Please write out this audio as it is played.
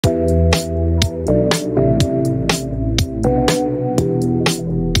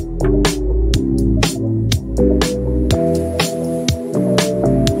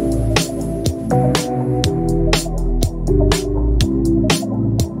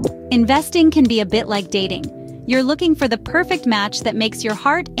Investing can be a bit like dating. You're looking for the perfect match that makes your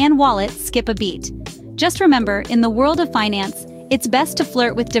heart and wallet skip a beat. Just remember, in the world of finance, it's best to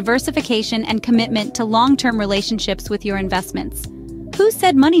flirt with diversification and commitment to long-term relationships with your investments. Who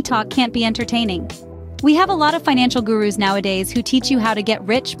said money talk can't be entertaining? We have a lot of financial gurus nowadays who teach you how to get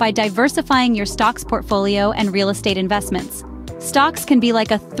rich by diversifying your stocks portfolio and real estate investments. Stocks can be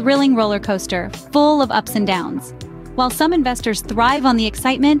like a thrilling roller coaster, full of ups and downs. While some investors thrive on the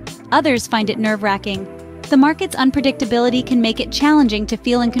excitement, others find it nerve-wracking. The market's unpredictability can make it challenging to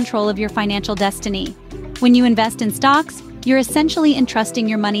feel in control of your financial destiny. When you invest in stocks, you're essentially entrusting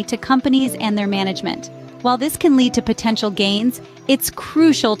your money to companies and their management. While this can lead to potential gains, it's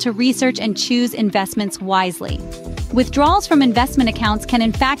crucial to research and choose investments wisely. Withdrawals from investment accounts can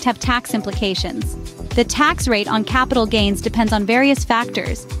in fact have tax implications. The tax rate on capital gains depends on various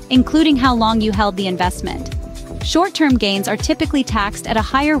factors, including how long you held the investment. Short-term gains are typically taxed at a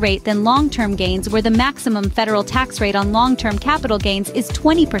higher rate than long-term gains, where the maximum federal tax rate on long-term capital gains is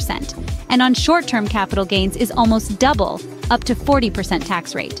 20%, and on short-term capital gains is almost double, up to 40%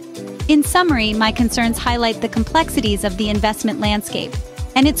 tax rate. In summary, my concerns highlight the complexities of the investment landscape,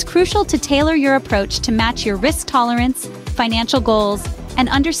 and it's crucial to tailor your approach to match your risk tolerance, financial goals, and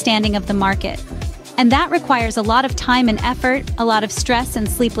understanding of the market. And that requires a lot of time and effort, a lot of stress and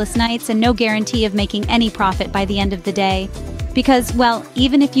sleepless nights, and no guarantee of making any profit by the end of the day. Because, well,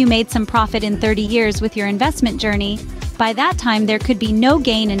 even if you made some profit in 30 years with your investment journey, by that time there could be no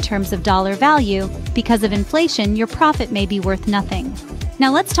gain in terms of dollar value. Because of inflation, your profit may be worth nothing.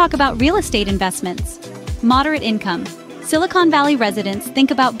 Now let's talk about real estate investments. Moderate income. Silicon Valley residents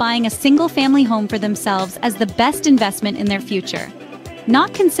think about buying a single-family home for themselves as the best investment in their future.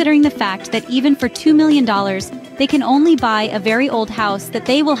 Not considering the fact that even for $2 million, they can only buy a very old house that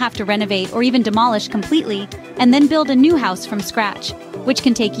they will have to renovate or even demolish completely, and then build a new house from scratch, which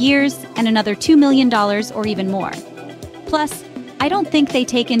can take years and another $2 million or even more. Plus, I don't think they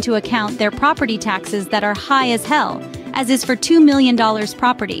take into account their property taxes that are high as hell, as is for $2 million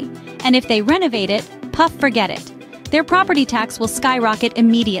property, and if they renovate it, forget it. Their property tax will skyrocket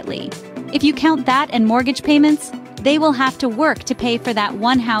immediately. If you count that and mortgage payments, they will have to work to pay for that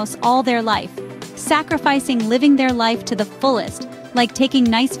one house all their life, sacrificing living their life to the fullest, like taking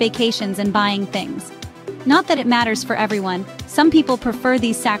nice vacations and buying things. Not that it matters for everyone. Some people prefer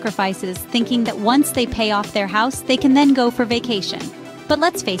these sacrifices, thinking that once they pay off their house, they can then go for vacation. But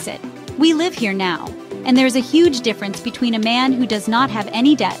let's face it, we live here now, and there's a huge difference between a man who does not have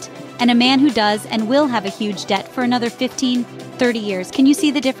any debt and a man who does and will have a huge debt for another 15, 30 years. Can you see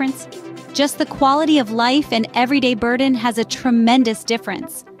the difference? Just the quality of life and everyday burden has a tremendous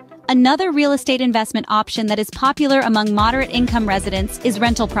difference. Another real estate investment option that is popular among moderate income residents is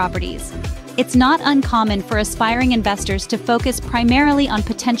rental properties. It's not uncommon for aspiring investors to focus primarily on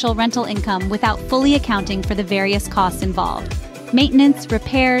potential rental income without fully accounting for the various costs involved. Maintenance,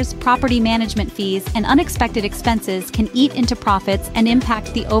 repairs, property management fees, and unexpected expenses can eat into profits and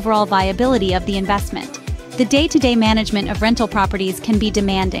impact the overall viability of the investment. The day-to-day management of rental properties can be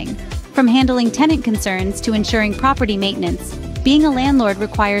demanding. From handling tenant concerns to ensuring property maintenance, being a landlord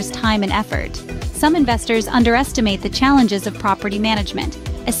requires time and effort. Some investors underestimate the challenges of property management,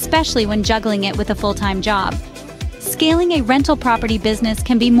 especially when juggling it with a full-time job. Scaling a rental property business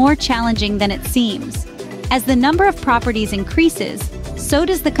can be more challenging than it seems. As the number of properties increases, so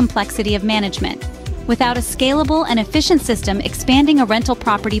does the complexity of management. Without a scalable and efficient system, expanding a rental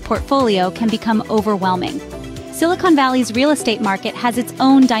property portfolio can become overwhelming. Silicon Valley's real estate market has its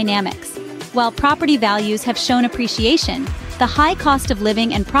own dynamics. While property values have shown appreciation, the high cost of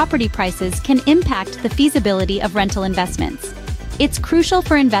living and property prices can impact the feasibility of rental investments. It's crucial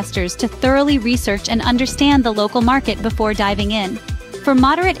for investors to thoroughly research and understand the local market before diving in. For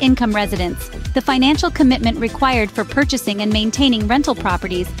moderate income residents, the financial commitment required for purchasing and maintaining rental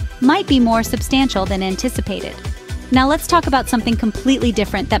properties might be more substantial than anticipated. Now let's talk about something completely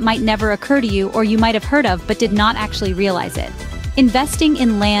different that might never occur to you, or you might have heard of but did not actually realize it. Investing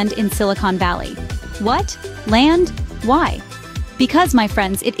in land in Silicon Valley. What? Land? Why? Because, my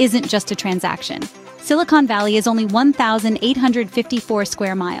friends, it isn't just a transaction. Silicon Valley is only 1,854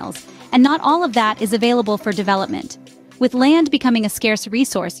 square miles, and not all of that is available for development. With land becoming a scarce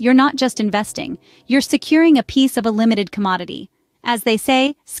resource, you're not just investing, you're securing a piece of a limited commodity. As they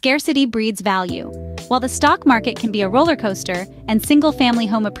say, scarcity breeds value. While the stock market can be a roller coaster and single-family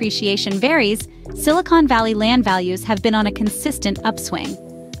home appreciation varies, Silicon Valley land values have been on a consistent upswing.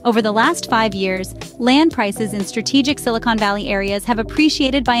 Over the last 5 years, land prices in strategic Silicon Valley areas have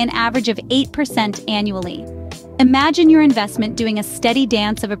appreciated by an average of 8% annually. Imagine your investment doing a steady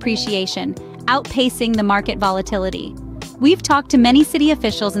dance of appreciation, outpacing the market volatility. We've talked to many city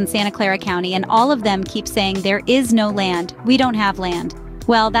officials in Santa Clara County, and all of them keep saying there is no land, we don't have land.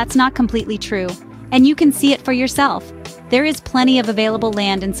 Well, that's not completely true, and you can see it for yourself. There is plenty of available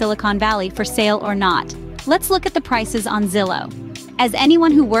land in Silicon Valley for sale or not. Let's look at the prices on Zillow. As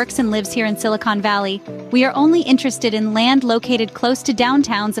anyone who works and lives here in Silicon Valley, we are only interested in land located close to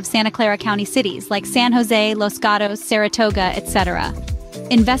downtowns of Santa Clara County cities like San Jose, Los Gatos, Saratoga, etc.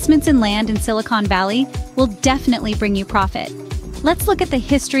 Investments in land in Silicon Valley will definitely bring you profit. Let's look at the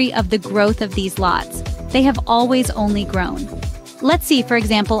history of the growth of these lots. They have always only grown. Let's see, for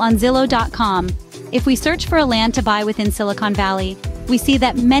example, on Zillow.com. If we search for a land to buy within Silicon Valley, we see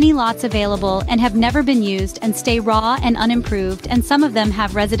that many lots available and have never been used and stay raw and unimproved, and some of them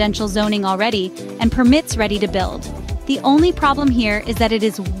have residential zoning already and permits ready to build. The only problem here is that it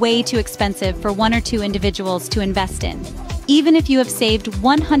is way too expensive for one or two individuals to invest in. Even if you have saved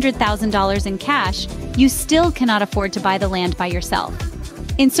 $100,000 in cash, you still cannot afford to buy the land by yourself.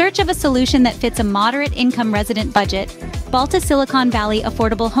 In search of a solution that fits a moderate-income resident budget, BALTA Silicon Valley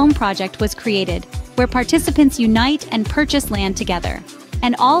Affordable Home Project was created, where participants unite and purchase land together.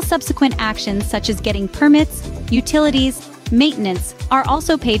 And all subsequent actions such as getting permits, utilities, maintenance are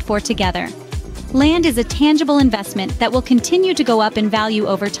also paid for together. Land is a tangible investment that will continue to go up in value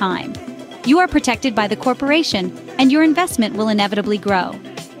over time. You are protected by the corporation, and your investment will inevitably grow.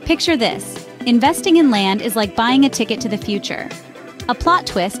 Picture this: investing in land is like buying a ticket to the future. A plot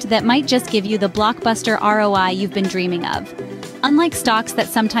twist that might just give you the blockbuster ROI you've been dreaming of. Unlike stocks that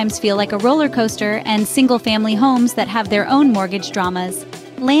sometimes feel like a roller coaster and single-family homes that have their own mortgage dramas,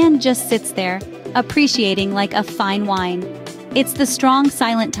 land just sits there, appreciating like a fine wine. It's the strong,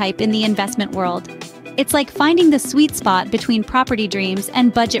 silent type in the investment world. It's like finding the sweet spot between property dreams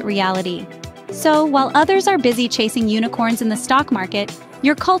and budget reality. So, while others are busy chasing unicorns in the stock market,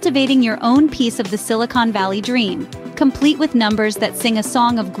 you're cultivating your own piece of the Silicon Valley dream, complete with numbers that sing a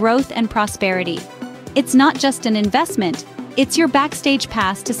song of growth and prosperity. It's not just an investment, it's your backstage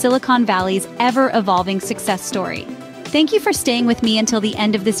pass to Silicon Valley's ever-evolving success story. Thank you for staying with me until the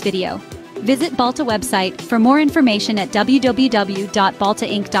end of this video. Visit BALTA website for more information at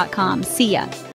www.baltainc.com. See ya!